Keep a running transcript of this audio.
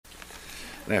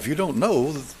Now, if you don't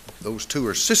know, those two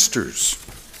are sisters.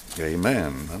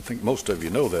 Amen. I think most of you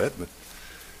know that, but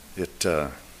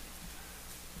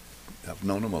I've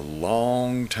known them a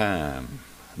long time.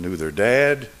 I knew their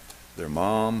dad, their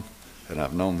mom, and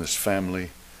I've known this family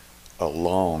a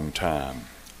long time.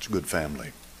 It's a good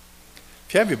family.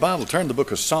 If you have your Bible, turn to the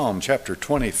book of Psalm, chapter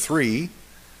 23,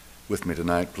 with me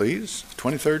tonight, please.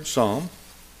 23rd Psalm.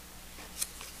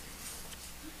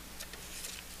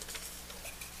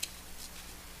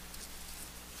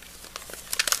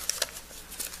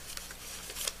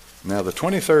 Now, the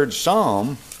 23rd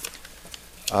Psalm,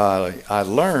 I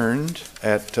learned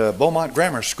at Beaumont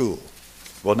Grammar School.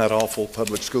 Wasn't that awful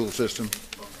public school system?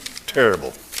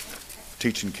 Terrible.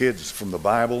 Teaching kids from the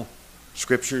Bible,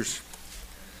 scriptures.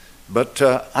 But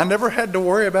I never had to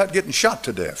worry about getting shot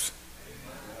to death.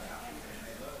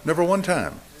 Never one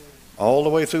time. All the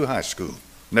way through high school.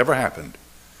 Never happened.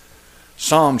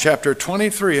 Psalm chapter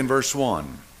 23 and verse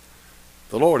 1.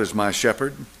 The Lord is my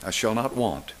shepherd, I shall not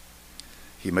want.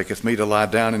 He maketh me to lie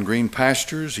down in green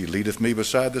pastures. He leadeth me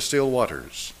beside the still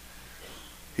waters.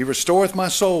 He restoreth my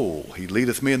soul. He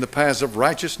leadeth me in the paths of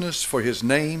righteousness for his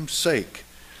name's sake.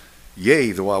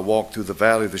 Yea, though I walk through the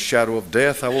valley of the shadow of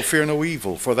death, I will fear no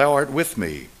evil, for thou art with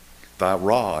me. Thy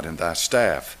rod and thy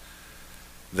staff,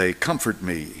 they comfort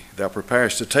me. Thou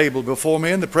preparest a table before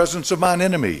me in the presence of mine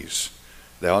enemies.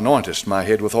 Thou anointest my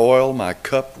head with oil, my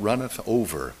cup runneth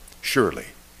over. Surely,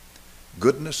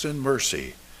 goodness and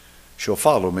mercy shall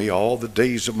follow me all the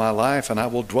days of my life, and I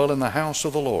will dwell in the house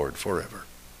of the Lord forever.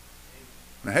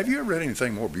 Now, have you ever read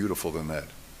anything more beautiful than that?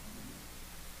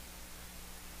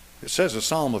 It says a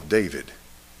Psalm of David.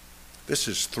 This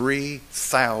is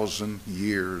 3,000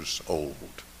 years old.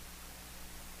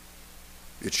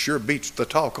 It sure beats the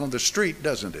talk on the street,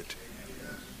 doesn't it?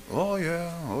 Oh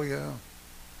yeah, oh yeah.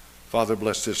 Father,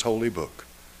 bless this holy book.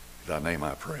 In thy name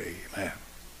I pray, amen.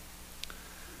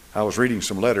 I was reading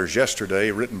some letters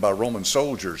yesterday written by Roman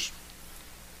soldiers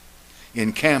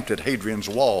encamped at Hadrian's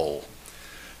Wall.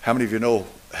 How many of you know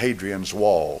Hadrian's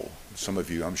Wall? Some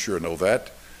of you, I'm sure, know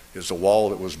that. It's a wall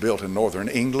that was built in northern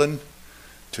England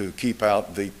to keep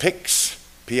out the Picts,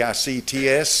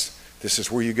 P-I-C-T-S. This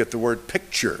is where you get the word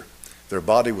picture. Their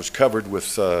body was covered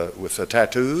with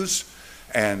tattoos,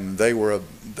 and they were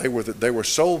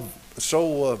so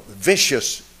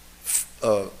vicious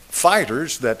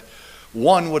fighters that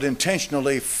one would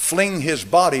intentionally fling his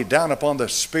body down upon the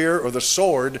spear or the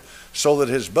sword so that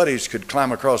his buddies could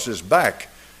climb across his back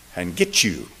and get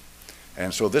you.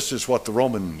 And so this is what the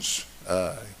Romans,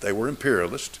 they were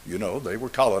imperialists, you know, they were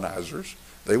colonizers.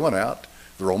 They went out,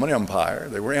 the Roman Empire,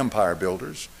 they were empire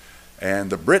builders. And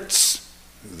the Brits,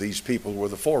 these people were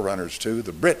the forerunners too,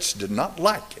 the Brits did not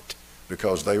like it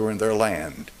because they were in their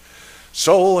land.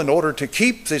 So in order to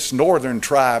keep this northern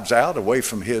tribes out, away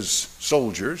from his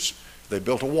soldiers, they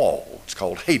built a wall. It's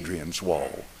called Hadrian's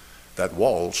Wall. That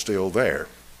wall's still there.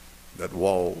 That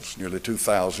wall's nearly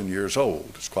 2,000 years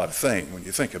old. It's quite a thing when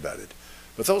you think about it.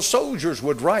 But those soldiers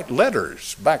would write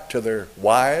letters back to their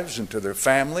wives and to their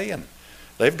family, and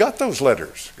they've got those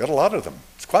letters, got a lot of them.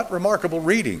 It's quite remarkable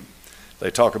reading.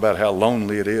 They talk about how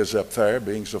lonely it is up there,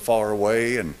 being so far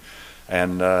away, and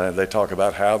they talk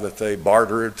about how that they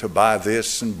barter to buy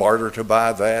this and barter to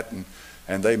buy that,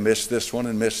 and they miss this one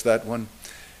and miss that one.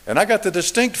 And I got the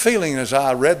distinct feeling as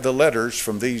I read the letters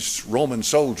from these Roman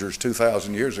soldiers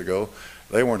 2,000 years ago,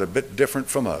 they weren't a bit different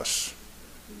from us.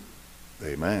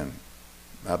 Amen.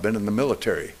 I've been in the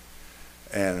military,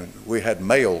 and we had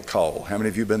mail call. How many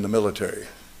of you have been in the military?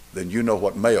 Then you know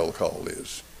what mail call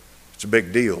is. It's a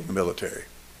big deal in the military.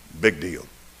 Big deal.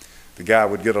 The guy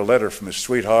would get a letter from his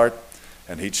sweetheart,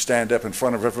 and he'd stand up in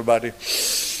front of everybody,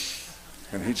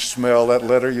 and he'd smell that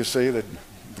letter, you see, that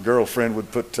the girlfriend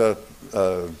would put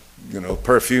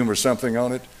perfume or something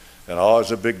on it, and it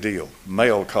was a big deal.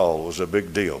 Mail call was a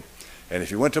big deal. And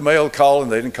if you went to mail call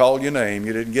and they didn't call your name,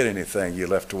 you didn't get anything. You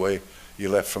left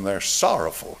from there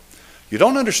sorrowful. You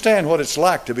don't understand what it's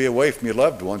like to be away from your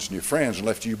loved ones and your friends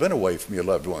unless you've been away from your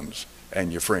loved ones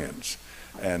and your friends.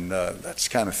 And that's the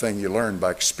kind of thing you learn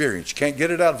by experience. You can't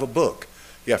get it out of a book.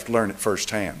 You have to learn it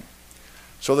firsthand.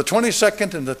 So the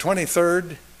 22nd and the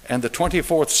 23rd and the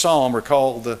 24th Psalm are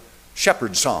called the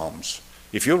Shepherd Psalms.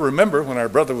 If you'll remember, when our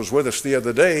brother was with us the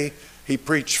other day, he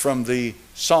preached from the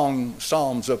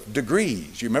Psalms of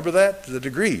degrees. You remember that? The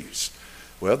degrees.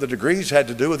 Well, the degrees had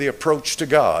to do with the approach to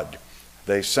God.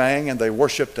 They sang and they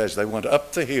worshiped as they went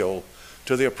up the hill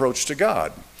to the approach to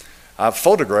God. I've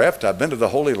been to the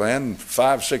Holy Land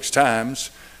 5-6 times,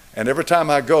 and every time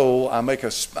I go, I make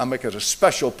it a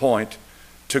special point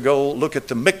to go look at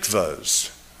the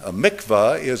mikvahs. A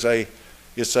mikvah is a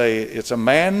It's a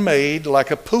man-made,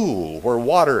 like a pool, where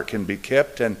water can be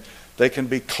kept and they can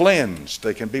be cleansed.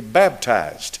 They can be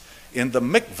baptized in the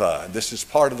mikvah. This is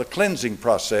part of the cleansing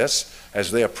process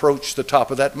as they approach the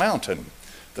top of that mountain.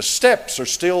 The steps are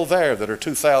still there that are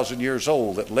 2,000 years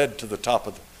old that led to the top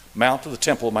of the mount, of the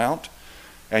Temple Mount.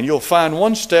 And you'll find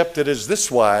one step that is this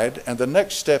wide and the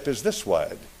next step is this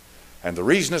wide. And the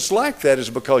reason it's like that is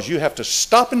because you have to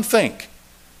stop and think.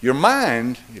 Your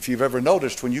mind, if you've ever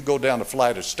noticed when you go down a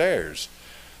flight of stairs,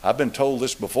 I've been told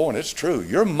this before and it's true,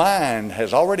 your mind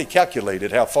has already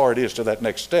calculated how far it is to that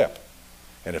next step.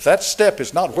 And if that step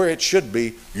is not where it should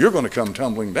be, you're going to come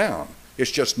tumbling down. It's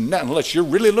just not, unless you're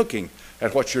really looking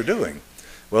at what you're doing.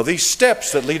 Well, these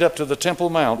steps that lead up to the Temple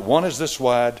Mount, one is this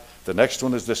wide, the next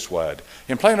one is this wide.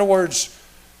 In plainer words,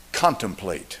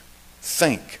 contemplate,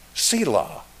 think,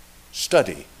 selah,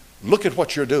 study, look at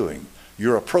what you're doing.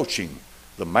 You're approaching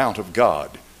the Mount of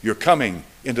God. You're coming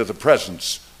into the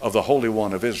presence of the Holy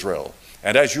One of Israel.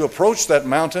 And as you approach that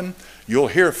mountain, you'll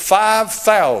hear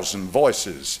 5,000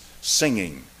 voices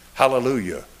singing,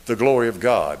 hallelujah, the glory of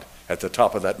God at the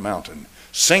top of that mountain.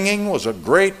 Singing was a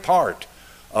great part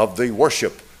of the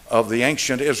worship of the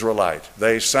ancient Israelite.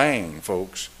 They sang,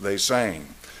 folks, they sang.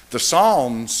 The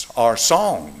Psalms are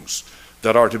songs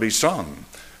that are to be sung.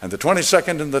 And the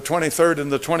 22nd and the 23rd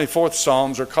and the 24th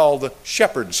Psalms are called the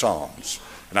Shepherd Psalms.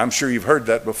 And I'm sure you've heard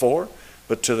that before.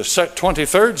 But to the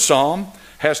 23rd Psalm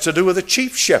has to do with the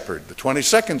chief shepherd. The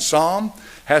 22nd Psalm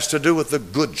has to do with the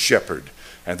good shepherd.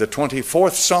 And the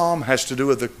 24th Psalm has to do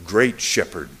with the great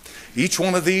shepherd. Each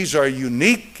one of these are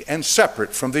unique and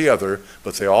separate from the other,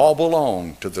 but they all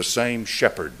belong to the same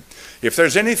shepherd. If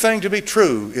there's anything to be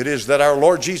true, it is that our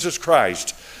Lord Jesus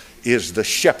Christ is the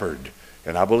shepherd.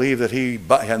 And I believe that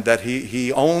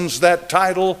he owns that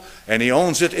title, and he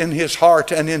owns it in his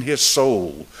heart and in his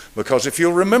soul. Because if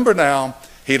you'll remember now,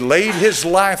 he laid his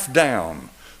life down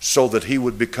so that he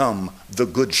would become the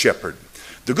good shepherd.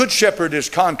 The good shepherd is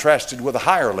contrasted with a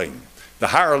hireling. The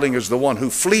hireling is the one who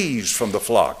flees from the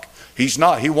flock.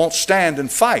 He won't stand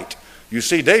and fight. You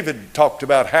see, David talked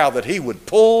about how that he would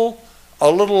pull a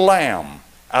little lamb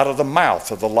out of the mouth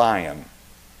of the lion.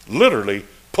 Literally,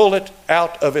 pull it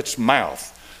out of its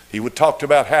mouth. He would talk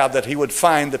about how that he would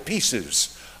find the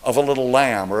pieces of a little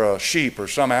lamb or a sheep or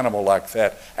some animal like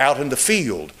that out in the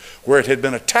field where it had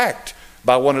been attacked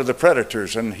by one of the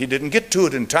predators, and he didn't get to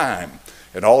it in time.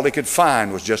 And all he could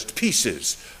find was just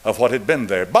pieces of what had been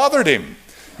there. It bothered him.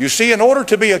 You see, in order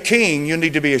to be a king, you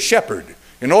need to be a shepherd.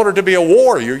 In order to be a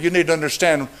warrior, you need to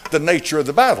understand the nature of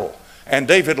the battle. And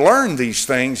David learned these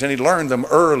things, and he learned them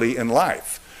early in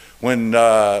life. When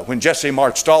Jesse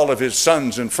marched all of his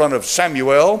sons in front of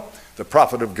Samuel, the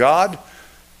prophet of God,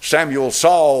 Samuel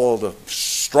saw the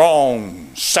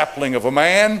strong sapling of a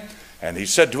man, and he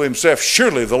said to himself,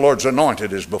 surely the Lord's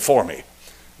anointed is before me.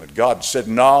 But God said,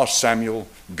 no, Samuel,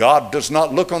 God does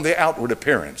not look on the outward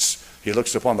appearance. He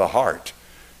looks upon the heart.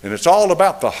 And it's all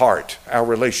about the heart, our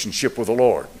relationship with the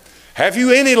Lord. Have you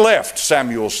any left?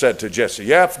 Samuel said to Jesse.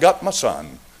 Yeah, I've got my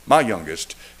son, my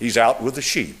youngest. He's out with the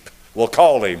sheep. Well,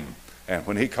 call him. And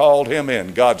when he called him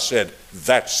in, God said,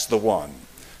 that's the one.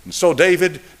 And so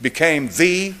David became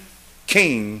the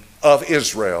king of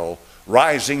Israel,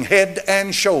 rising head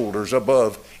and shoulders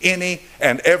above any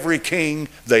and every king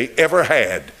they ever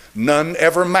had. None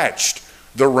ever matched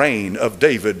the reign of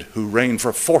David, who reigned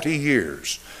for 40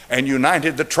 years and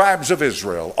united the tribes of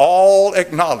Israel. All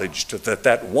acknowledged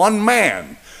that one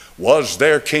man was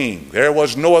their king. There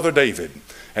was no other David.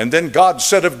 And then God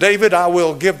said of David, I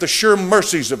will give the sure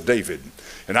mercies of David,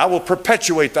 and I will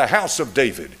perpetuate the house of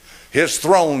David. His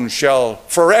throne shall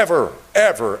forever,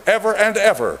 ever, ever, and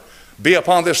ever be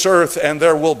upon this earth, and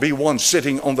there will be one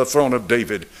sitting on the throne of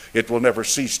David. It will never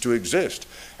cease to exist.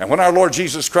 And when our Lord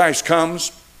Jesus Christ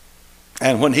comes,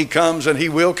 and when he comes, and he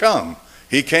will come,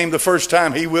 he came the first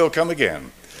time, he will come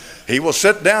again. He will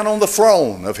sit down on the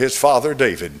throne of his father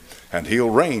David, and he'll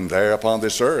reign there upon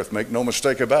this earth. Make no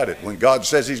mistake about it. When God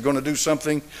says he's going to do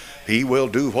something, he will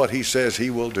do what he says he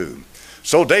will do.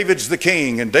 So David's the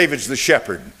king, and David's the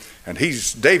shepherd. And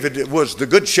David was the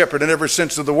good shepherd in every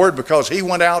sense of the word, because he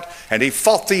went out and he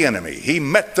fought the enemy. He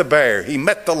met the bear, he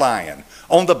met the lion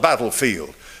on the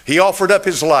battlefield. He offered up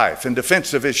his life in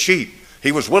defense of his sheep.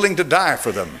 He was willing to die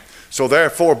for them. So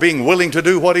therefore, being willing to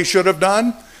do what he should have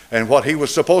done and what he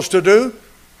was supposed to do,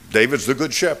 David's the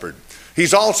good shepherd.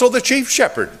 He's also the chief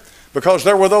shepherd, because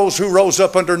there were those who rose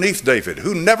up underneath David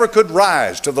who never could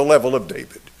rise to the level of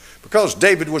David, because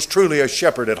David was truly a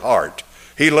shepherd at heart.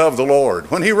 He loved the Lord.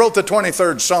 When he wrote the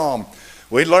 23rd Psalm,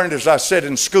 We learned, as I said,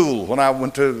 in school, when I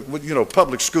went to,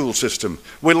 public school system,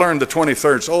 we learned the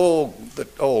 23rd. Oh,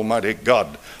 Almighty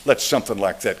God, let something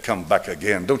like that come back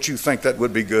again. Don't you think that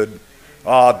would be good?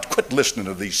 Quit listening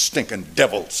to these stinking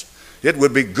devils. It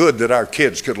would be good that our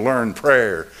kids could learn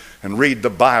prayer and read the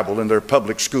Bible in their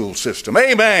public school system.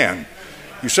 Amen.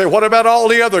 You say, what about all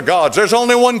the other gods? There's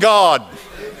only one God.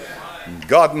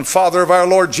 God and Father of our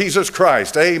Lord Jesus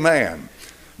Christ. Amen.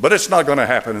 But it's not going to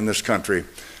happen in this country.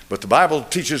 But the Bible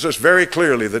teaches us very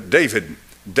clearly that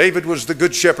David was the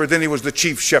good shepherd, then he was the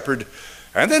chief shepherd.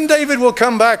 And then David will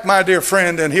come back, my dear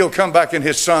friend, and he'll come back in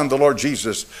his son, the Lord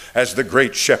Jesus, as the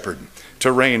great shepherd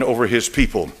to reign over his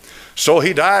people. So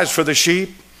he dies for the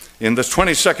sheep. In the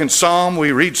 22nd Psalm,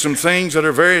 we read some things that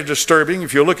are very disturbing.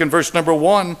 If you look in verse number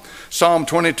 1, Psalm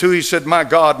 22, he said, my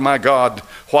God,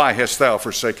 why hast thou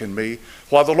forsaken me?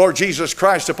 While the Lord Jesus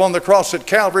Christ upon the cross at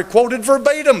Calvary quoted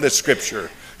verbatim this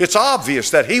scripture. It's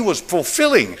obvious that he was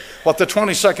fulfilling what the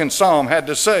 22nd Psalm had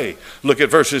to say. Look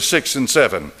at verses 6 and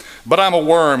 7. But I'm a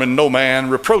worm and no man,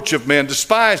 reproach of men,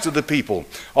 despised of the people.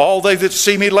 All they that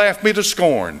see me laugh me to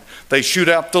scorn. They shoot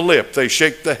out the lip, they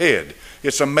shake the head.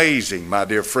 It's amazing, my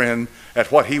dear friend,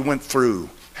 at what he went through,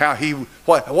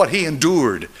 what he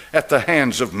endured at the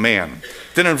hands of men.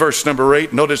 Then in verse number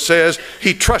 8, notice it says,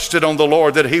 he trusted on the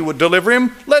Lord that he would deliver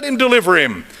him. Let him deliver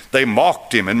him. They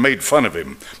mocked him and made fun of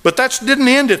him. But that didn't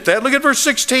end at that. Look at verse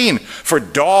 16. For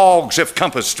dogs have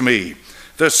compassed me.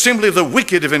 The assembly of the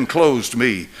wicked have enclosed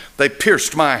me. They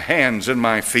pierced my hands and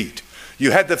my feet.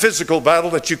 You had the physical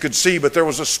battle that you could see, but there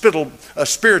was a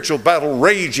spiritual battle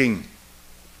raging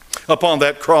upon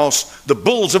that cross. The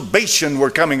bulls of Bashan were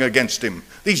coming against him.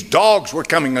 These dogs were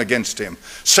coming against him.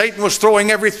 Satan was throwing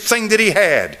everything that he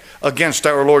had against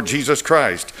our Lord Jesus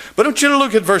Christ. But I want you to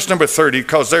look at verse number 30,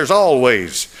 because there's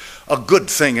always a good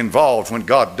thing involved. When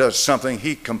God does something,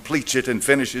 he completes it and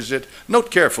finishes it.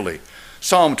 Note carefully,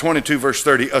 Psalm 22 verse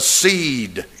 30, a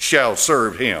seed shall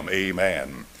serve him.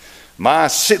 Amen.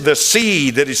 The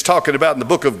seed that he's talking about in the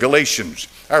book of Galatians.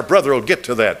 Our brother will get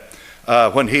to that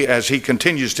as he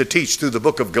continues to teach through the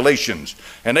book of Galatians.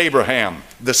 And Abraham,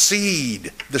 the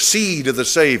seed of the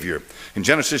Savior. In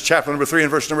Genesis chapter number 3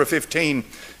 and verse number 15,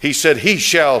 he said, he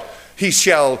shall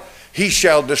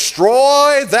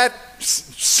destroy that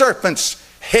serpent's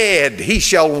head. He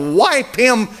shall wipe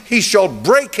him. He shall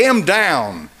break him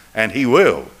down. And he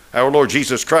will. Our Lord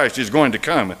Jesus Christ is going to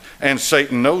come, and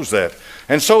Satan knows that.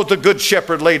 And so the good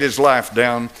shepherd laid his life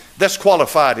down. This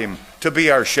qualified him to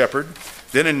be our shepherd.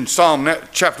 Then in Psalm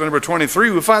chapter number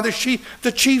 23, we find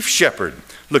the chief shepherd.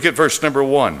 Look at verse number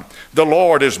 1. The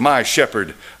Lord is my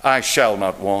shepherd, I shall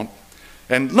not want.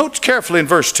 And note carefully in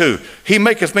verse 2, he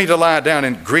maketh me to lie down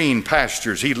in green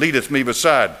pastures. He leadeth me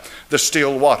beside the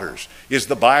still waters. Is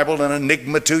the Bible an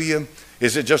enigma to you?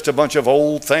 Is it just a bunch of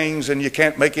old things and you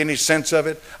can't make any sense of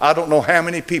it? I don't know how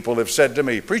many people have said to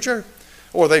me, preacher,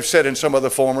 or they've said in some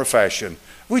other form or fashion,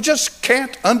 we just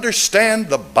can't understand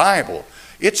the Bible.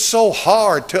 It's so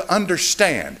hard to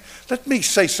understand. Let me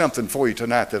say something for you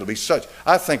tonight that'll be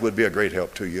I think would be a great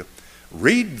help to you.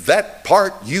 Read that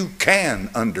part you can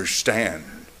understand.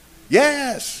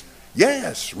 Yes,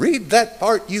 read that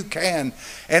part you can.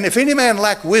 And if any man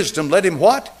lack wisdom, let him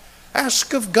what?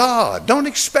 Ask of God. Don't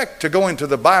expect to go into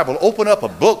the Bible, open up a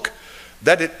book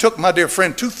that it took, my dear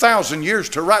friend, 2,000 years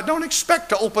to write. Don't expect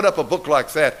to open up a book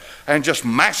like that and just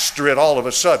master it all of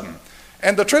a sudden.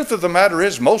 And the truth of the matter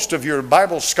is, most of your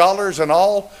Bible scholars and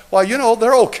all, well,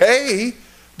 they're okay.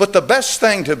 But the best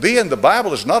thing to be in the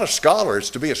Bible is not a scholar, it's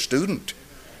to be a student.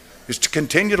 It's to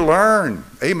continue to learn.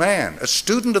 Amen. A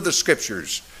student of the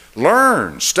Scriptures.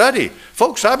 Learn, study.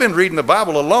 Folks, I've been reading the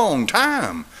Bible a long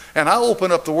time. And I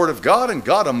open up the Word of God, and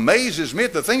God amazes me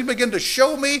at the things begin to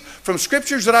show me from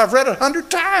Scriptures that I've read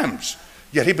 100 times.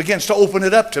 Yet He begins to open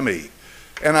it up to me.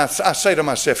 And I say to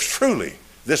myself, truly,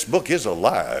 this book is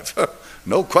alive.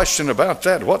 No question about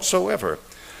that whatsoever.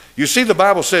 You see, the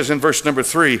Bible says in verse number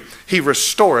 3, He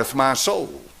restoreth my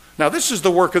soul. Now, this is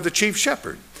the work of the chief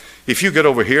shepherd. If you get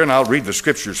over here, and I'll read the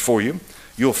Scriptures for you,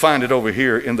 you'll find it over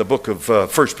here in the book of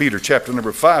 1 Peter chapter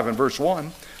number 5 and verse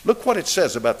 1. Look what it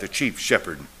says about the chief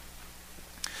shepherd.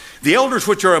 The elders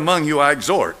which are among you I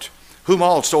exhort, whom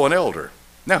also an elder.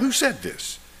 Now, who said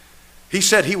this? He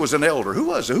said he was an elder. Who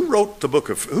was it? Who wrote the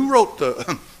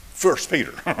 1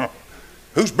 Peter?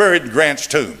 Who's buried in Grant's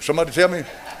tomb? Somebody tell me?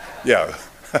 Yeah.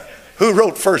 Who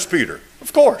wrote 1 Peter?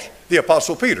 Of course, the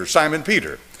Apostle Peter, Simon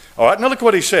Peter. All right, now look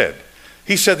what he said.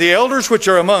 He said, the elders which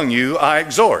are among you I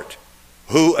exhort,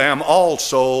 who am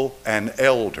also an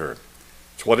elder.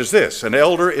 So what is this? An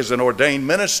elder is an ordained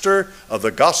minister of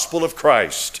the gospel of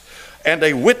Christ. and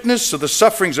a witness of the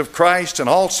sufferings of Christ, and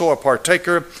also a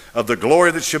partaker of the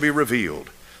glory that shall be revealed.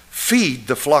 Feed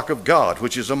the flock of God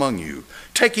which is among you,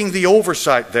 taking the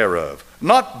oversight thereof,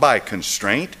 not by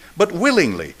constraint, but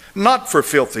willingly, not for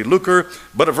filthy lucre,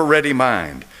 but of a ready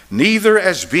mind, neither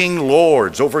as being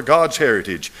lords over God's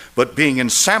heritage, but being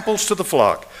ensamples to the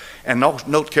flock. And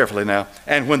note carefully now,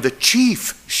 and when the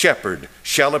chief shepherd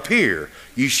shall appear,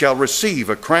 ye shall receive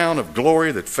a crown of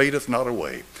glory that fadeth not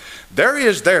away. There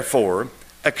is therefore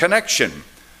a connection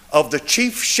of the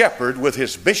chief shepherd with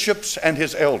his bishops and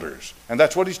his elders. And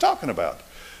that's what he's talking about.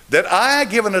 That I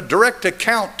given a direct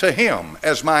account to him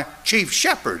as my chief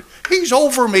shepherd. He's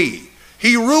over me.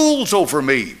 He rules over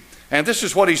me. And this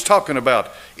is what he's talking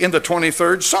about in the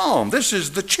 23rd Psalm. This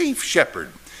is the chief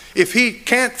shepherd. If he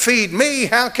can't feed me,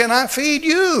 how can I feed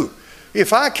you?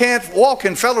 If I can't walk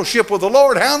in fellowship with the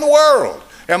Lord, how in the world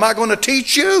am I going to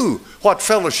teach you what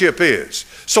fellowship is?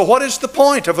 So what is the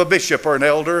point of a bishop or an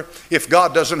elder if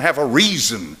God doesn't have a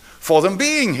reason for them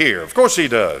being here? Of course he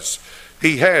does.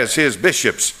 He has his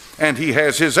bishops and he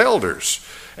has his elders.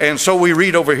 And so we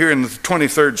read over here in the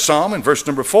 23rd Psalm in verse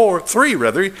number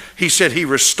 3, he said, he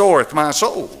restoreth my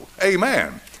soul.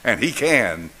 Amen. And he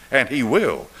can and he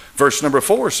will. Verse number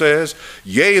 4 says,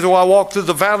 yea, though I walk through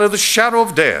the valley of the shadow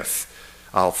of death,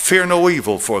 I'll fear no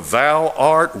evil, for thou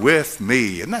art with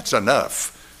me. And that's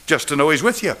enough just to know he's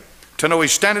with you, to know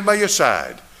he's standing by your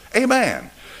side. Amen.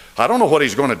 I don't know what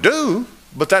he's going to do,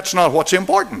 but that's not what's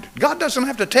important. God doesn't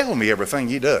have to tell me everything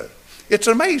he does. It's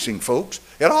amazing, folks,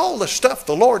 at all the stuff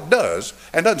the Lord does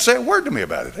and doesn't say a word to me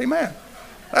about it. Amen.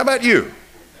 How about you?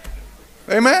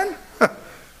 Amen?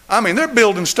 I mean, they're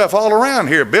building stuff all around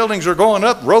here. Buildings are going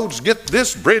up, roads get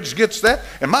this, bridge gets that,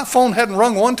 and my phone hadn't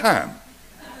rung one time.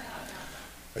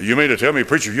 You mean to tell me,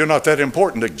 preacher, you're not that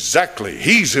important? Exactly.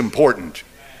 He's important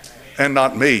and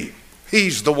not me.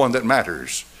 He's the one that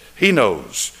matters. He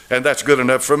knows, and that's good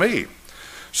enough for me.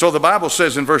 So the Bible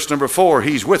says in verse number 4,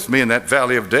 he's with me in that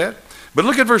valley of death. But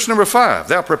look at verse number 5.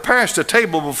 Thou preparest a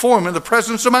table before him in the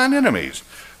presence of mine enemies.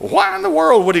 Why in the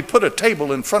world would he put a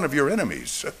table in front of your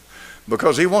enemies?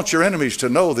 Because he wants your enemies to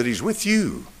know that he's with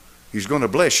you. He's going to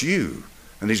bless you,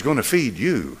 and he's going to feed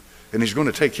you, and he's going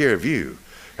to take care of you.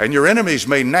 And your enemies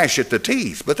may gnash at the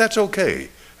teeth, but that's okay.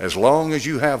 As long as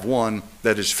you have one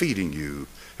that is feeding you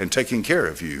and taking care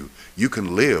of you, you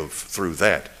can live through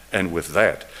that and with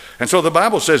that. And so the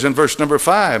Bible says in verse number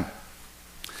 5,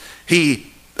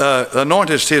 he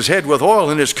anointeth his head with oil,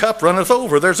 and his cup runneth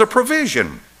over. There's a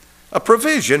provision,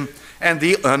 and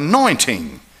the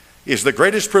anointing is the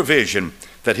greatest provision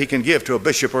that he can give to a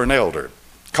bishop or an elder.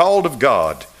 Called of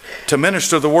God to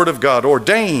minister the word of God,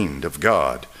 ordained of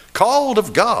God, called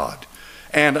of God,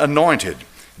 and anointed.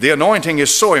 The anointing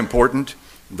is so important.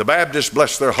 The Baptists,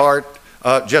 bless their heart,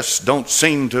 just don't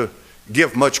seem to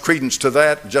give much credence to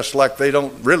that, just like they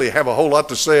don't really have a whole lot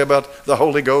to say about the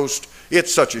Holy Ghost.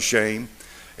 It's such a shame.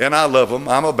 And I love them.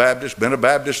 I'm a Baptist, been a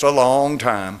Baptist a long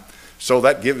time. So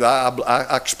that gives,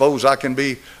 I suppose I can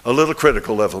be a little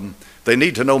critical of them. They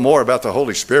need to know more about the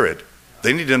Holy Spirit.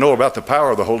 They need to know about the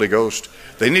power of the Holy Ghost.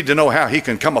 They need to know how he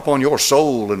can come upon your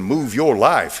soul and move your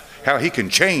life, how he can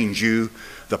change you.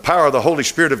 The power of the Holy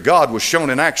Spirit of God was shown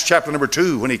in Acts chapter number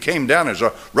 2 when he came down as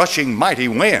a rushing mighty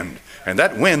wind. And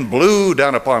that wind blew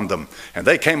down upon them, and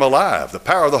they came alive. The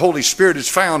power of the Holy Spirit is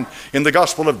found in the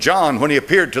Gospel of John when he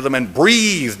appeared to them and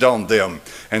breathed on them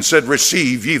and said,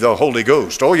 receive ye the Holy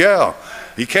Ghost. Oh yeah,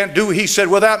 he said,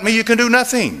 without me you can do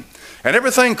nothing. And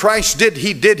everything Christ did,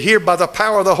 he did here by the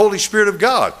power of the Holy Spirit of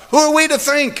God. Who are we to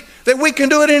think that we can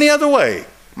do it any other way?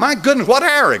 My goodness, what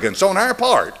arrogance on our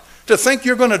part to think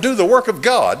you're going to do the work of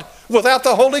God without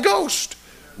the Holy Ghost.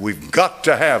 We've got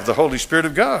to have the Holy Spirit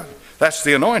of God. That's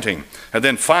the anointing. And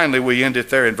then finally we end it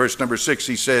there in verse number 6.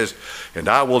 He says, and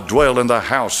I will dwell in the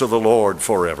house of the Lord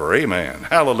forever. Amen.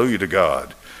 Hallelujah to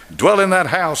God. Dwell in that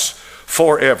house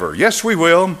forever. Yes, we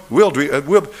will.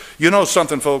 We'll you know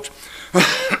something, folks?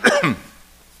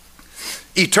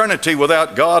 Eternity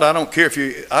without God, I don't care if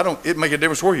it make a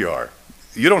difference where you are.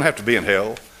 You don't have to be in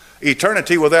hell.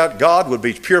 Eternity without God would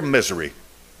be pure misery.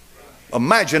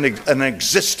 Imagine an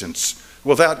existence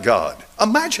without God.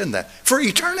 Imagine that for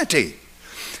eternity.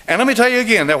 And let me tell you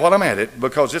again that while I'm at it,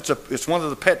 because it's one of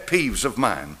the pet peeves of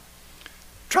mine.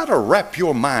 Try to wrap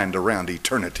your mind around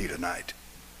eternity tonight.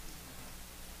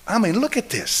 I mean, look at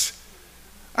this.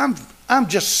 I'm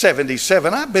just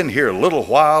 77. I've been here a little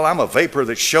while. I'm a vapor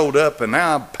that showed up, and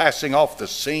now I'm passing off the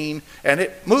scene, and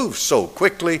it moves so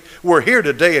quickly. We're here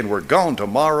today and we're gone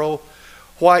tomorrow.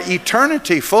 Why,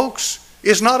 eternity, folks,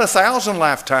 is not 1,000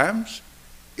 lifetimes.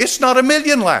 It's not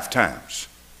 1,000,000 lifetimes.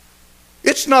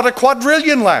 It's not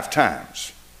 1,000,000,000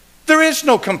 lifetimes. There is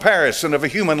no comparison of a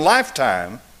human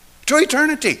lifetime to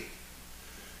eternity.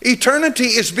 Eternity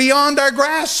is beyond our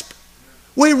grasp.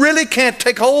 We really can't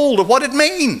take hold of what it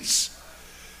means.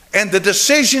 And the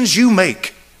decisions you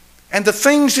make and the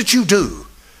things that you do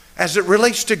as it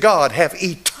relates to God have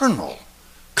eternal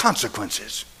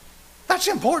consequences. That's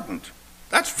important.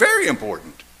 That's very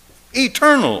important.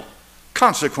 Eternal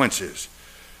consequences.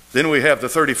 Then we have the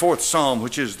 34th Psalm,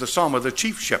 which is the Psalm of the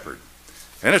Chief Shepherd.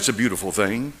 And it's a beautiful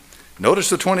thing. Notice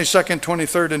the 22nd,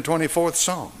 23rd, and 24th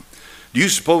Psalm. Do you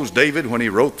suppose David, when he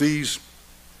wrote these,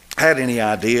 had any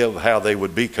idea of how they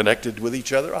would be connected with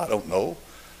each other? I don't know.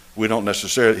 We don't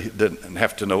necessarily didn't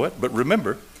have to know it. But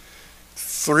remember,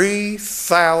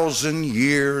 3,000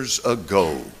 years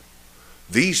ago,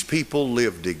 these people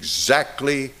lived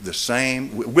exactly the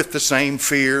same, with the same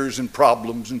fears and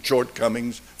problems and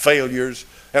shortcomings, failures,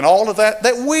 and all of that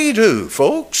we do,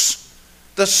 folks.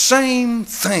 The same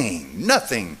thing.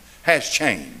 Nothing has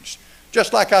changed.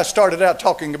 Just like I started out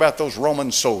talking about those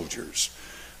Roman soldiers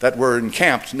that were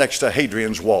encamped next to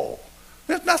Hadrian's wall.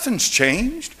 Nothing's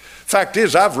changed. Fact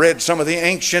is, I've read some of the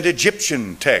ancient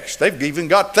Egyptian texts. They've even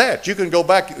got that. You can go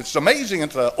back. It's amazing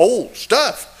into the old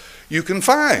stuff you can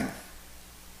find.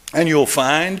 And you'll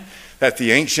find that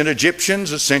the ancient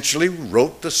Egyptians essentially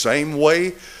wrote the same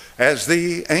way as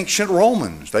the ancient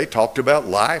Romans. They talked about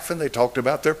life, and they talked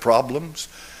about their problems,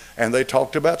 and they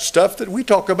talked about stuff that we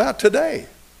talk about today.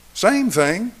 Same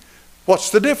thing. What's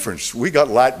the difference? We got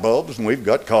light bulbs, and we've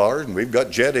got cars, and we've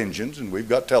got jet engines, and we've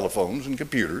got telephones and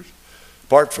computers.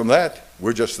 Apart from that,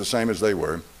 we're just the same as they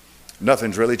were.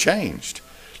 Nothing's really changed.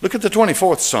 Look at the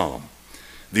 24th Psalm.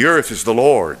 The earth is the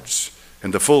Lord's,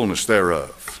 and the fullness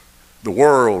thereof, the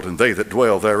world and they that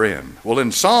dwell therein. Well,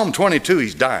 in Psalm 22,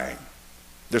 he's dying.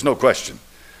 There's no question.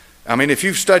 I mean, if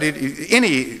you've studied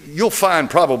you'll find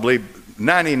probably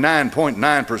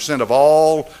 99.9% of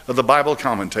all of the Bible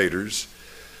commentators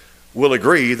will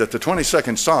agree that the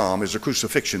 22nd Psalm is a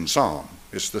crucifixion psalm.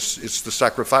 It's the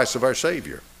sacrifice of our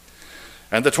Savior.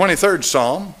 And the 23rd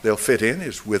Psalm, they'll fit in,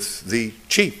 is with the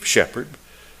chief shepherd.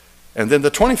 And then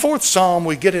the 24th Psalm,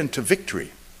 we get into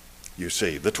victory, you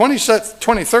see. The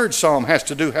 23rd Psalm has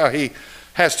to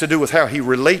do with how he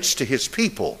relates to his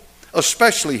people,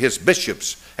 especially his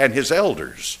bishops and his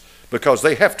elders, because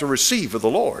they have to receive of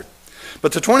the Lord.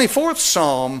 But the 24th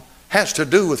Psalm has to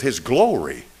do with his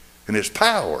glory and his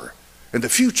power and the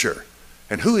future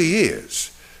and who he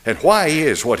is and why he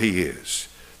is what he is.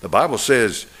 The Bible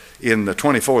says in the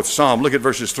 24th Psalm, look at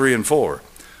verses 3 and 4.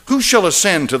 Who shall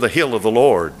ascend to the hill of the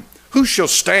Lord? Who shall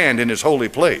stand in his holy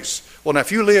place? Well, now,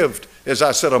 if you lived, as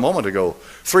I said a moment ago,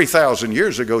 3,000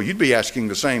 years ago, you'd be asking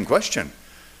the same question.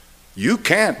 You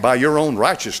can't, by your own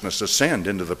righteousness, ascend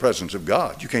into the presence of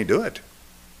God. You can't do it.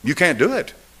 You can't do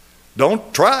it.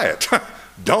 Don't try it.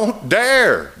 Don't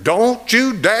dare. Don't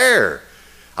you dare.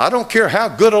 I don't care how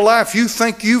good a life you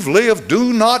think you've lived,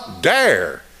 do not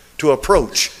dare to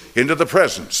approach into the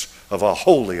presence of a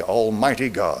holy, almighty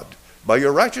God by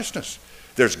your righteousness.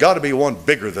 There's got to be one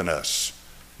bigger than us,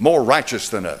 more righteous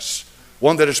than us,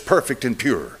 one that is perfect and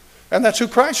pure. And that's who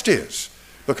Christ is,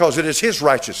 because it is his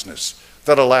righteousness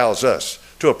that allows us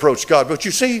to approach God. But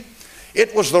you see,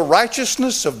 it was the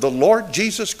righteousness of the Lord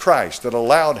Jesus Christ that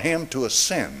allowed him to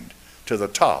ascend to the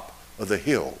top of the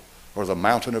hill or the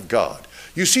mountain of God.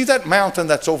 You see that mountain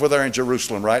that's over there in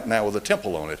Jerusalem right now with a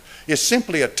temple on it is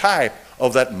simply a type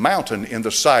of that mountain in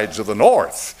the sides of the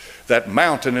north, that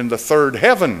mountain in the third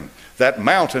heaven, that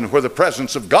mountain where the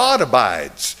presence of God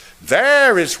abides.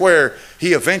 There is where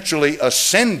he eventually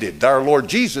ascended, our Lord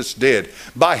Jesus did,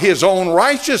 by his own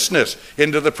righteousness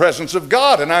into the presence of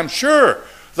God. And I'm sure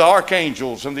the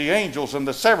archangels and the angels and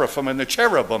the seraphim and the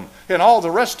cherubim and all the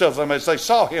rest of them, as they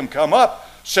saw him come up,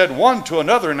 said one to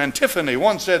another in antiphony.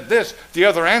 One said this, the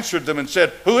other answered them and said,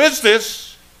 who is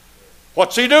this?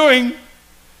 What's he doing?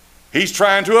 He's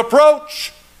trying to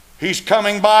approach. He's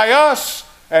coming by us,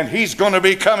 and he's going to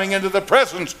be coming into the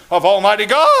presence of Almighty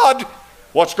God.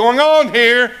 What's going on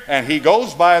here? And he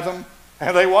goes by them,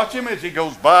 and they watch him as he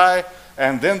goes by,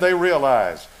 and then they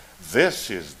realize, this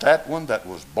is that one that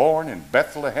was born in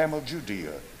Bethlehem of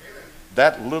Judea.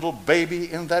 That little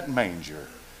baby in that manger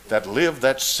that lived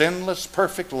that sinless,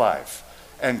 perfect life.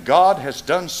 And God has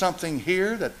done something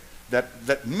here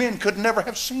that men could never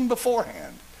have seen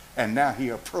beforehand. And now he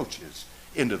approaches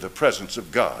into the presence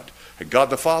of God. And God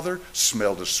the Father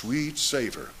smelled a sweet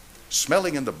savor.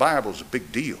 Smelling in the Bible is a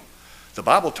big deal. The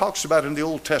Bible talks about in the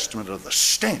Old Testament of the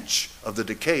stench of the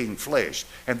decaying flesh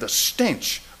and the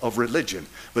stench of religion.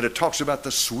 But it talks about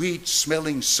the sweet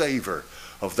smelling savor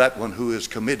of that one who is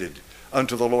committed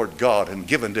unto the Lord God and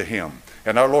given to him.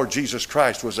 And our Lord Jesus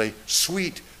Christ was a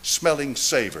sweet smelling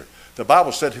savor. The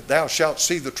Bible said, thou shalt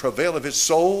see the travail of his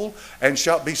soul and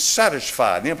shalt be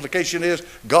satisfied. The implication is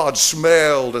God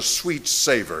smelled a sweet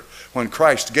savor when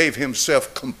Christ gave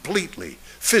himself completely,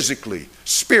 physically,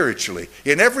 spiritually.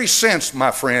 In every sense, my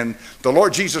friend, the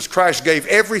Lord Jesus Christ gave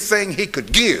everything he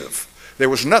could give. There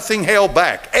was nothing held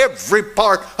back. Every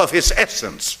part of his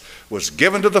essence was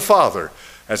given to the Father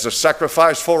as a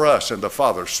sacrifice for us, and the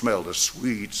Father smelled a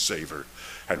sweet savor.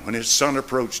 And when his Son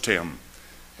approached him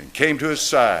and came to his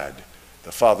side,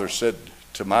 the Father said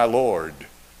to my Lord,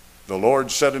 the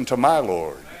Lord said unto my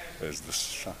Lord,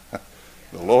 the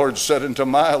Lord said unto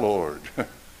my Lord,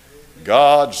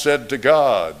 God said to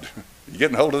God, you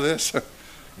getting hold of this?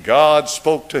 God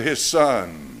spoke to his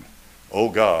Son, oh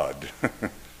God,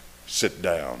 sit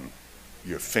down,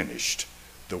 you're finished,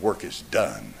 the work is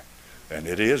done. And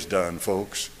it is done,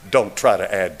 folks. Don't try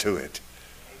to add to it.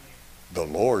 The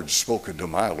Lord's spoken to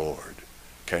my Lord.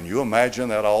 Can you imagine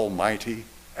that almighty,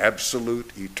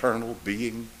 absolute, eternal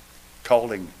being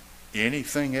calling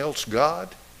anything else God?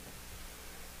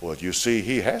 Well, you see,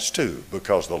 he has to,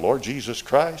 because the Lord Jesus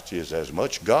Christ is as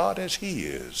much God as he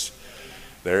is.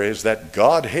 There is that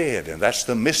Godhead, and that's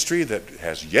the mystery that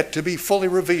has yet to be fully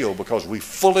revealed because we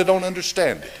fully don't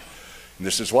understand it. And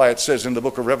this is why it says in the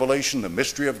book of Revelation, the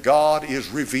mystery of God is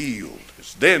revealed.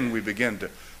 It's then we begin to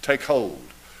take hold.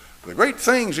 The great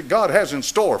things that God has in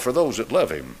store for those that love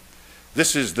him.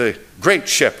 This is the great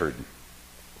shepherd.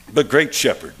 The great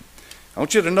shepherd. I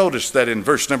want you to notice that in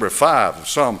verse number 5 of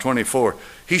Psalm 24,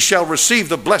 he shall receive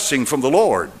the blessing from the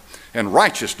Lord and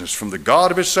righteousness from the God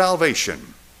of his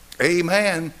salvation.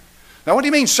 Amen. Now what do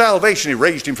you mean salvation? He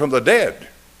raised him from the dead.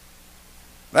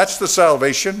 That's the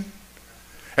salvation.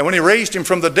 And when he raised him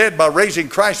from the dead, by raising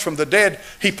Christ from the dead,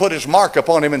 he put his mark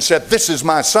upon him and said, this is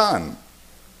my son.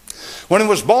 When he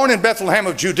was born in Bethlehem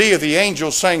of Judea, the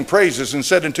angels sang praises and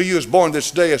said, unto you is born this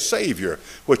day a Savior,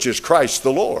 which is Christ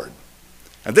the Lord.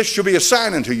 And this shall be a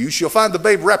sign unto you. You shall find the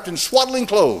babe wrapped in swaddling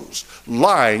clothes,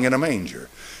 lying in a manger.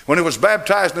 When he was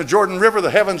baptized in the Jordan River,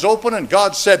 the heavens opened, and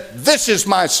God said, this is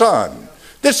my son.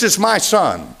 This is my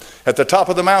son. At the top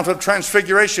of the Mount of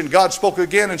Transfiguration, God spoke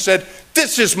again and said,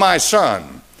 this is my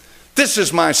son. This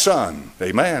is my son.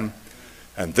 Amen.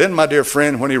 And then, my dear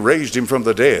friend, when he raised him from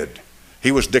the dead,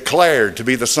 he was declared to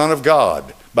be the Son of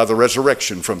God by the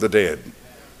resurrection from the dead.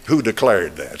 Who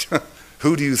declared that?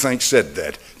 Who do you think said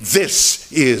that?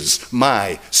 This is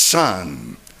my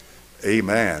son.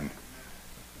 Amen.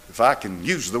 If I can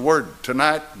use the word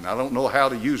tonight, and I don't know how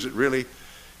to use it really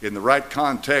in the right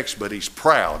context, but he's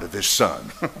proud of his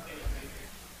son.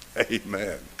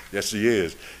 Amen. Yes, he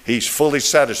is. He's fully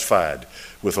satisfied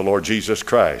with the Lord Jesus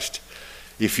Christ.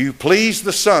 If you please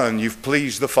the Son, you've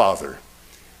pleased the Father.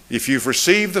 If you've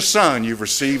received the Son, you've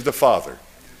received the Father.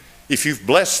 If you've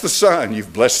blessed the Son,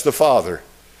 you've blessed the Father.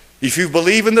 If you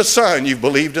believe in the Son, you've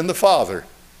believed in the Father.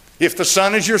 If the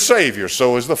Son is your Savior,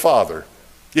 so is the Father.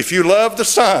 If you love the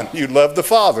Son, you love the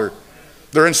Father.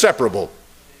 They're inseparable,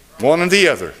 one and the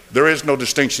other. There is no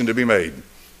distinction to be made.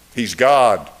 He's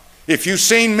God. If you've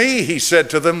seen me, he said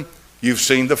to them, you've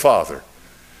seen the Father.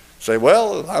 Say,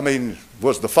 well, I mean,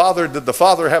 did the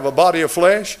Father have a body of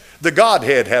flesh? The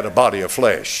Godhead had a body of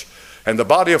flesh. And the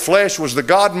body of flesh was the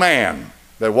God-man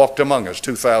that walked among us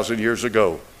 2,000 years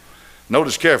ago.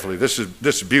 Notice carefully, this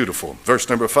is beautiful. Verse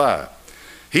number 5.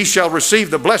 He shall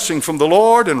receive the blessing from the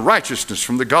Lord and righteousness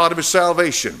from the God of his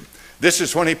salvation. This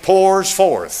is when he pours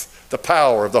forth the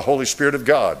power of the Holy Spirit of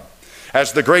God.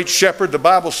 As the great shepherd, the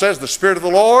Bible says, the Spirit of the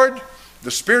Lord,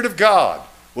 the Spirit of God,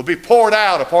 will be poured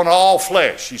out upon all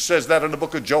flesh. He says that in the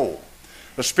book of Joel.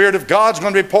 The Spirit of God's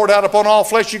going to be poured out upon all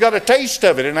flesh. You got a taste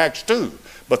of it in Acts 2,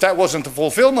 but that wasn't the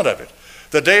fulfillment of it.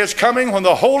 The day is coming when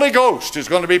the Holy Ghost is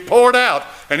going to be poured out,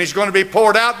 and he's going to be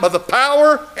poured out by the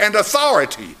power and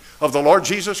authority of the Lord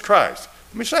Jesus Christ.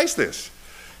 Let me say this.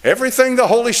 Everything the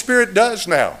Holy Spirit does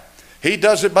now, he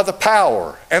does it by the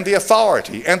power and the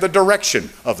authority and the direction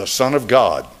of the Son of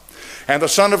God. And the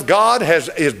Son of God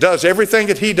does everything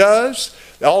that he does.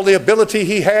 All the ability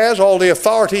he has, all the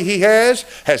authority he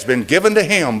has been given to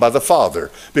him by the Father,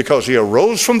 because he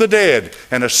arose from the dead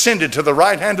and ascended to the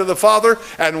right hand of the Father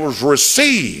and was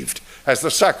received as the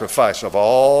sacrifice of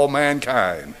all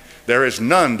mankind. There is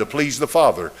none to please the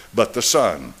Father but the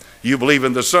Son. You believe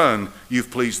in the Son,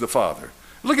 you've pleased the Father.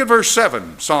 Look at verse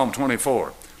 7, Psalm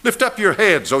 24. Lift up your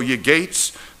heads, O ye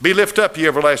gates, be lift up, ye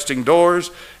everlasting doors,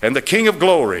 and the King of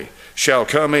glory shall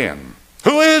come in.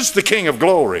 Who is the King of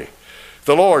glory?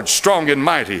 The Lord strong and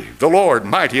mighty, the Lord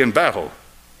mighty in battle.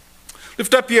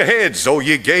 Lift up your heads, O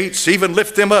ye gates, even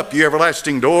lift them up, ye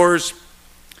everlasting doors,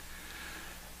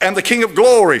 and the King of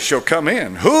glory shall come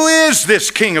in. Who is this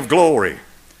King of glory?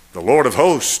 The Lord of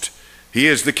hosts. He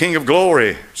is the King of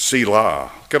glory,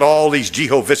 Selah. Look at all these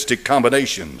Jehovistic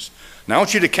combinations. Now I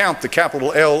want you to count the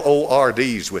capital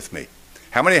L-O-R-Ds with me.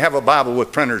 How many have a Bible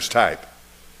with printer's type?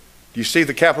 Do you see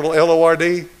the capital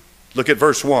L-O-R-D? Look at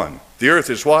verse 1. The earth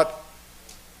is what?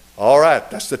 All right,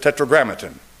 that's the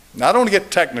tetragrammaton. Now I don't want to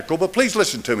get technical, but please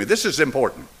listen to me. This is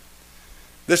important.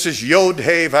 This is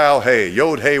Yod-He-Vav-He,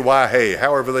 Yod-He-Wah-He,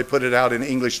 however they put it out in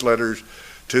English letters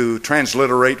to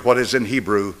transliterate what is in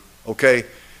Hebrew, okay?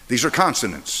 These are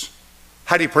consonants.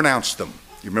 How do you pronounce them?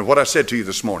 You remember what I said to you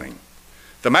this morning.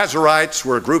 The Masoretes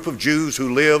were a group of Jews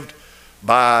who lived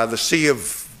by the Sea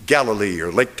of Galilee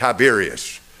or Lake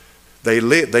Tiberias. They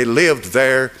lived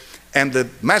there, and the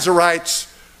Masoretes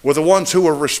were the ones who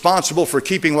were responsible for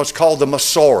keeping what's called the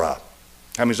Masorah.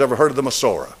 How many's ever heard of the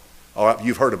Masorah? All right,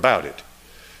 you've heard about it.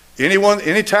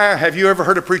 Anytime, have you ever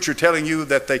heard a preacher telling you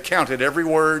that they counted every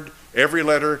word, every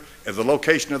letter, and the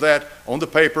location of that on the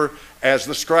paper as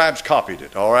the scribes copied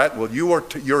it? All right, well,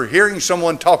 you're hearing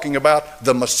someone talking about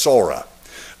the Masorah.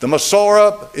 The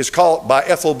Masorah is called by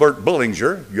Ethelbert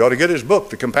Bullinger. You ought to get his book,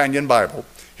 The Companion Bible.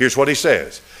 Here's what he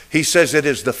says. He says it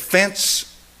is the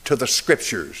fence to the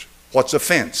scriptures. What's a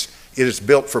fence? It is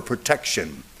built for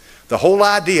protection. The whole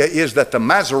idea is that the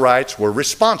Masoretes were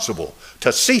responsible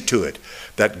to see to it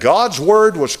that God's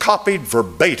word was copied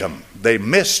verbatim. They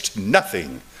missed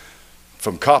nothing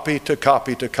from copy to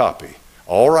copy to copy.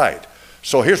 All right.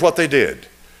 So here's what they did.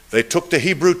 They took the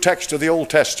Hebrew text of the Old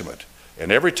Testament,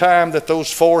 and every time that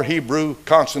those 4 Hebrew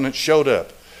consonants showed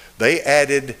up, they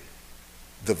added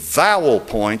the vowel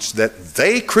points that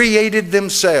they created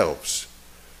themselves.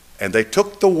 And they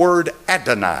took the word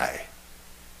Adonai,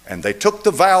 and they took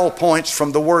the vowel points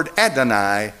from the word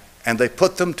Adonai, and they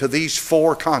put them to these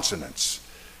 4 consonants.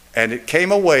 And it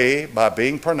came away by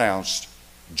being pronounced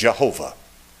Jehovah.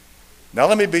 Now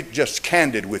let me be just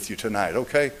candid with you tonight,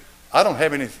 okay? I don't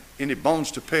have any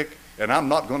bones to pick, and I'm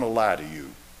not going to lie to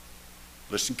you.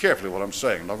 Listen carefully what I'm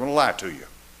saying. I'm not going to lie to you.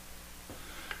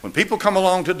 When people come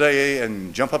along today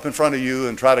and jump up in front of you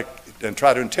and try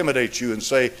to intimidate you and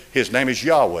say his name is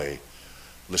Yahweh,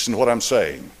 listen to what I'm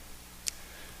saying.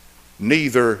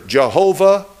 Neither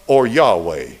Jehovah or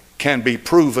Yahweh can be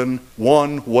proven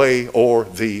one way or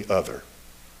the other.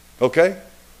 Okay?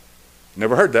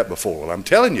 Never heard that before. Well, I'm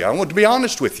telling you, I want to be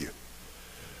honest with you.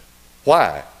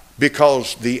 Why?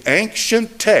 Because the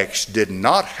ancient text did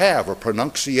not have a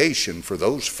pronunciation for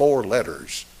those 4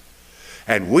 letters.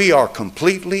 And we are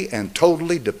completely and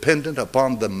totally dependent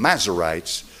upon the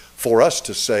Masoretes for us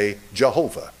to say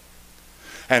Jehovah.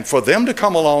 And for them to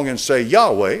come along and say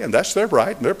Yahweh, and that's their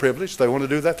right and their privilege, they want to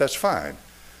do that, that's fine.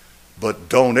 But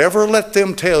don't ever let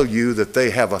them tell you that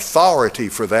they have authority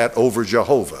for that over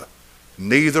Jehovah.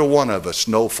 Neither one of us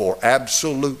know for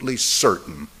absolutely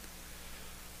certain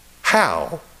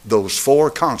how those 4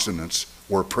 consonants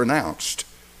were pronounced.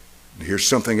 And here's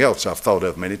something else I've thought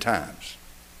of many times.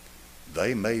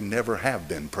 They may never have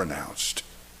been pronounced.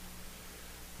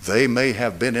 They may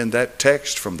have been in that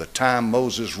text from the time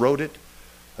Moses wrote it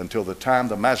until the time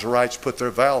the Masoretes put their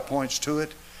vowel points to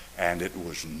it, and it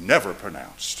was never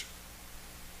pronounced.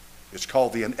 It's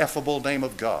called the ineffable name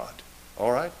of God.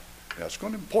 All right? Now, it's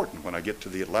going to be important when I get to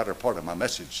the latter part of my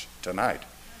message tonight.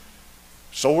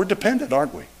 So we're dependent,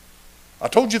 aren't we? I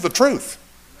told you the truth.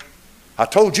 I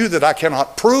told you that I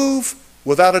cannot prove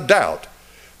without a doubt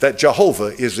that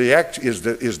Jehovah is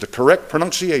the correct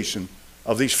pronunciation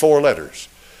of these 4 letters.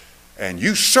 And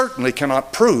you certainly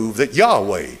cannot prove that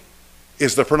Yahweh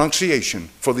is the pronunciation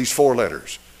for these 4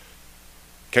 letters.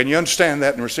 Can you understand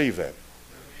that and receive that?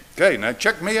 Okay, now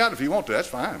check me out if you want to, that's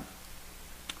fine.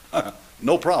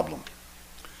 No problem.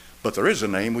 But there is a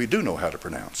name we do know how to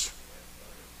pronounce.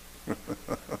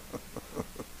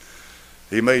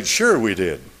 He made sure we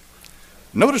did.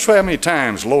 Notice how many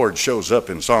times Lord shows up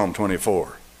in Psalm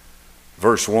 24.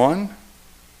 Verse 1,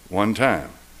 1 time.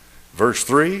 Verse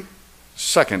 3,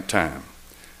 2nd time.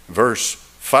 Verse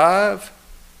 5,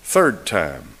 3rd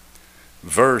time.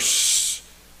 Verse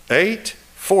 8,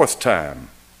 4th time.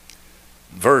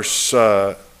 Verse,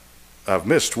 I've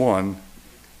missed one.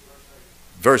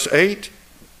 Verse 8,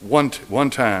 one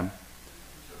time.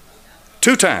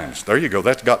 2 times. There you go.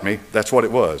 That got me. That's what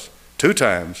it was. 2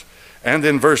 times. And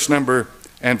then verse number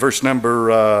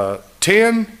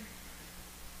 10,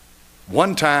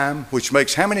 1 time, which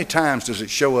makes how many times does it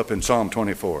show up in Psalm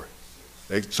 24?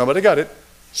 Somebody got it.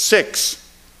 6.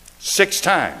 6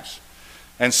 times.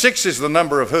 And 6 is the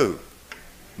number of who?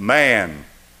 Man.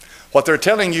 What they're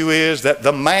telling you is that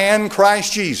the man,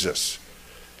 Christ Jesus,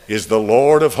 is the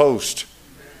Lord of hosts.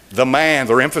 The man.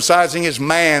 They're emphasizing his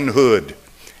manhood.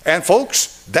 And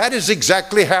folks, that is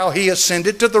exactly how he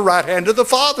ascended to the right hand of the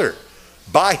Father.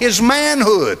 by his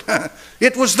manhood.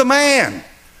 It was the man.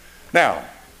 Now,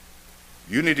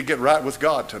 you need to get right with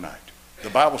God tonight. The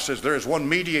Bible says there is one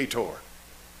mediator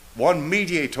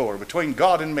between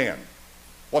God and men.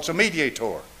 What's a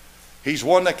mediator? He's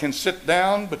one that can sit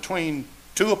down between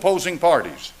two opposing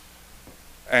parties,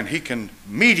 and he can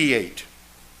mediate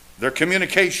their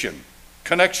communication,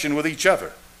 connection with each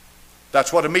other.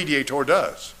 That's what a mediator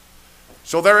does.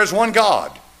 So there is one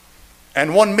God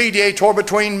and one mediator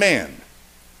between men,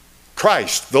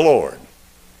 Christ the Lord.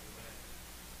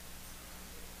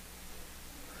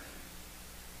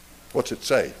 What's it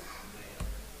say?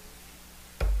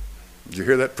 Did you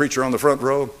hear that preacher on the front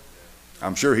row?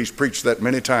 I'm sure he's preached that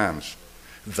many times.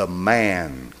 The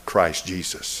man, Christ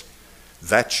Jesus.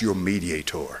 That's your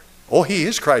mediator. Oh, he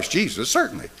is Christ Jesus,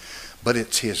 certainly. But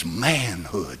it's his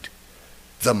manhood.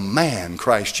 The man,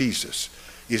 Christ Jesus,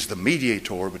 is the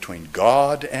mediator between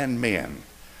God and men.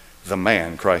 The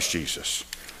man, Christ Jesus.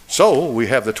 So we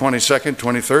have the 22nd,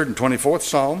 23rd, and 24th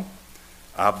Psalm.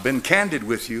 I've been candid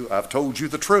with you. I've told you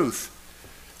the truth.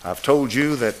 I've told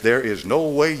you that there is no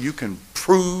way you can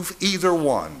prove either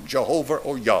one, Jehovah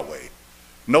or Yahweh.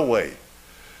 No way.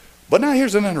 But now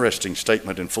here's an interesting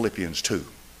statement in Philippians 2,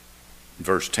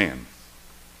 verse 10.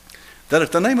 That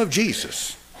at the name of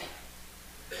Jesus,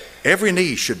 every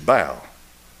knee should bow,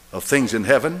 of things in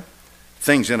heaven,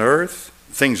 things in earth,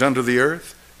 things under the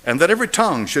earth, and that every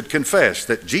tongue should confess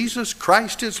that Jesus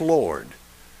Christ is Lord,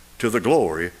 to the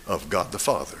glory of God the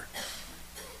Father.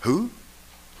 Who?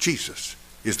 Jesus.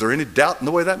 Is there any doubt in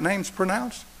the way that name's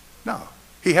pronounced? No.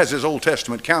 He has his Old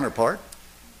Testament counterpart,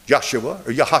 Joshua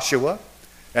or Yahashua,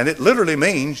 and it literally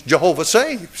means Jehovah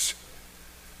saves.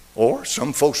 Or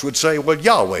some folks would say, well,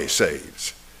 Yahweh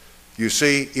saves. You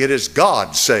see, it is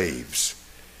God saves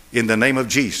in the name of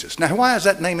Jesus. Now, why is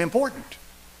that name important?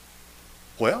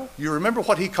 Well, you remember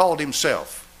what he called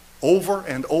himself over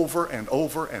and over and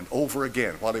over and over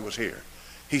again while he was here.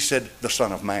 He said, the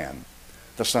Son of Man,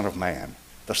 the Son of Man,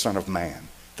 the Son of Man,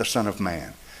 the Son of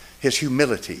Man. His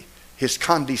humility, his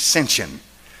condescension.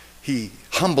 He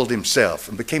humbled himself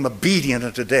and became obedient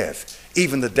unto death,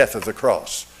 even the death of the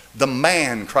cross. The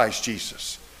man, Christ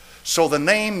Jesus. So the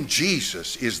name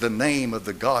Jesus is the name of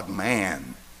the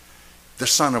God-man, the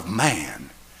Son of Man,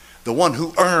 the one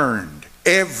who earned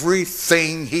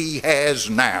everything he has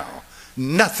now.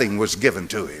 Nothing was given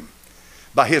to him.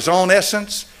 By his own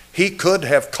essence, he could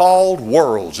have called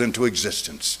worlds into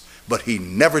existence, but he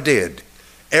never did.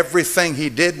 Everything he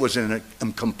did was in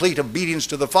complete obedience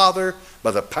to the Father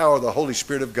by the power of the Holy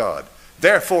Spirit of God.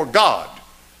 Therefore God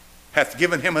hath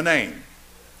given him a name.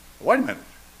 Wait a minute.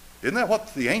 Isn't that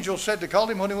what the angel said to call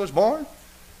him when he was born?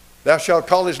 Thou shalt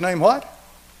call his name what?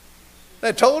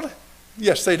 They told?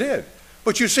 Yes, they did.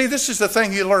 But you see, this is the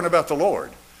thing you learn about the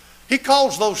Lord. He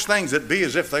calls those things that be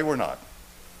as if they were not.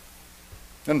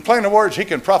 In plainer words, he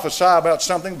can prophesy about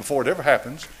something before it ever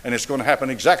happens, and it's going to happen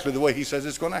exactly the way he says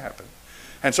it's going to happen.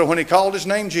 And so when he called his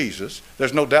name Jesus,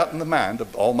 there's no doubt in the mind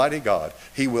of Almighty God,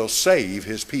 he will save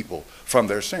his people from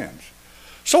their sins.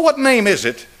 So what name is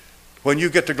it when you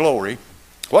get to glory?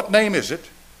 What name is it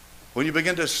when you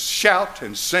begin to shout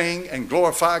and sing and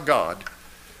glorify God?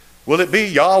 Will it be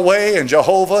Yahweh and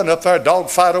Jehovah and up there a dog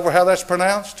fight over how that's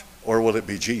pronounced? Or will it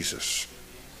be Jesus?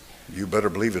 You better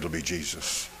believe it'll be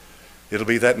Jesus. It'll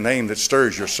be that name that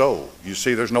stirs your soul. You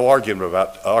see, there's no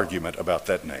argument about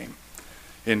that name.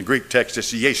 In Greek text, it's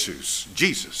Jesus,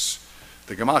 Jesus.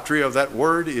 The gematria of that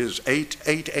word is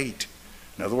 888.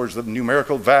 In other words, the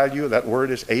numerical value of that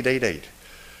word is 888.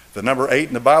 The number 8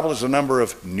 in the Bible is the number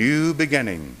of new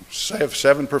beginning.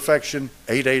 7 perfection,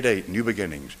 888, new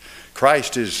beginnings.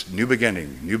 Christ is new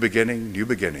beginning, new beginning, new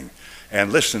beginning.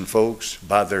 And listen, folks,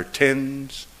 by their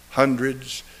tens,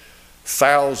 hundreds,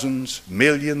 thousands,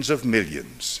 millions of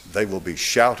millions, they will be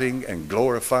shouting and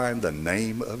glorifying the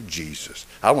name of Jesus.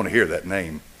 I want to hear that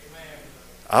name. Amen.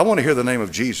 I want to hear the name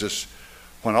of Jesus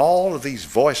when all of these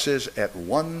voices at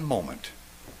one moment,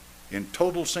 in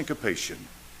total syncopation,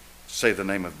 say the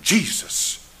name of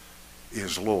Jesus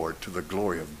is Lord to the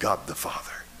glory of God the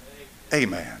Father.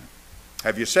 Amen.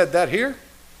 Have you said that here?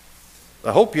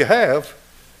 I hope you have,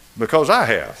 because I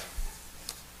have.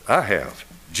 I have.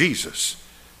 Jesus.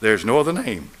 There's no other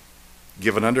name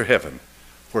given under heaven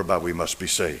whereby we must be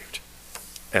saved,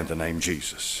 and the name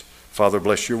Jesus. Father,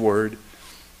 bless your word,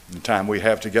 the time we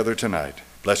have together tonight.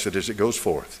 Bless it as it goes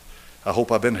forth. I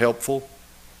hope I've been helpful.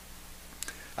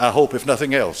 I hope, if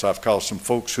nothing else, I've caused some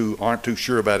folks who aren't too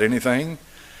sure about anything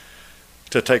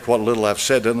to take what little I've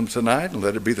said to them tonight and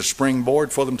let it be the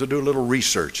springboard for them to do a little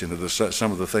research into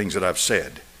some of the things that I've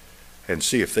said and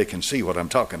see if they can see what I'm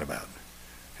talking about.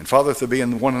 And Father, if there be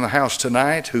one in the house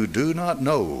tonight who do not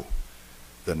know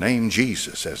the name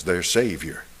Jesus as their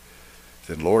Savior,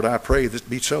 then Lord, I pray that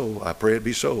be so. I pray it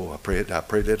be so. I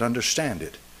pray they'd understand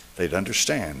it. They'd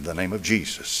understand the name of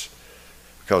Jesus.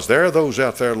 Because there are those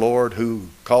out there, Lord, who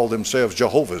call themselves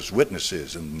Jehovah's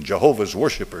Witnesses and Jehovah's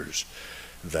worshipers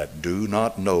that do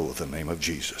not know the name of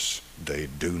Jesus. They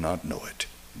do not know it.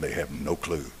 They have no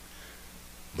clue.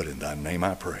 But in thy name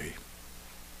I pray.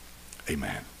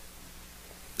 Amen.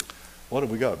 What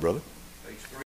have we got, brother?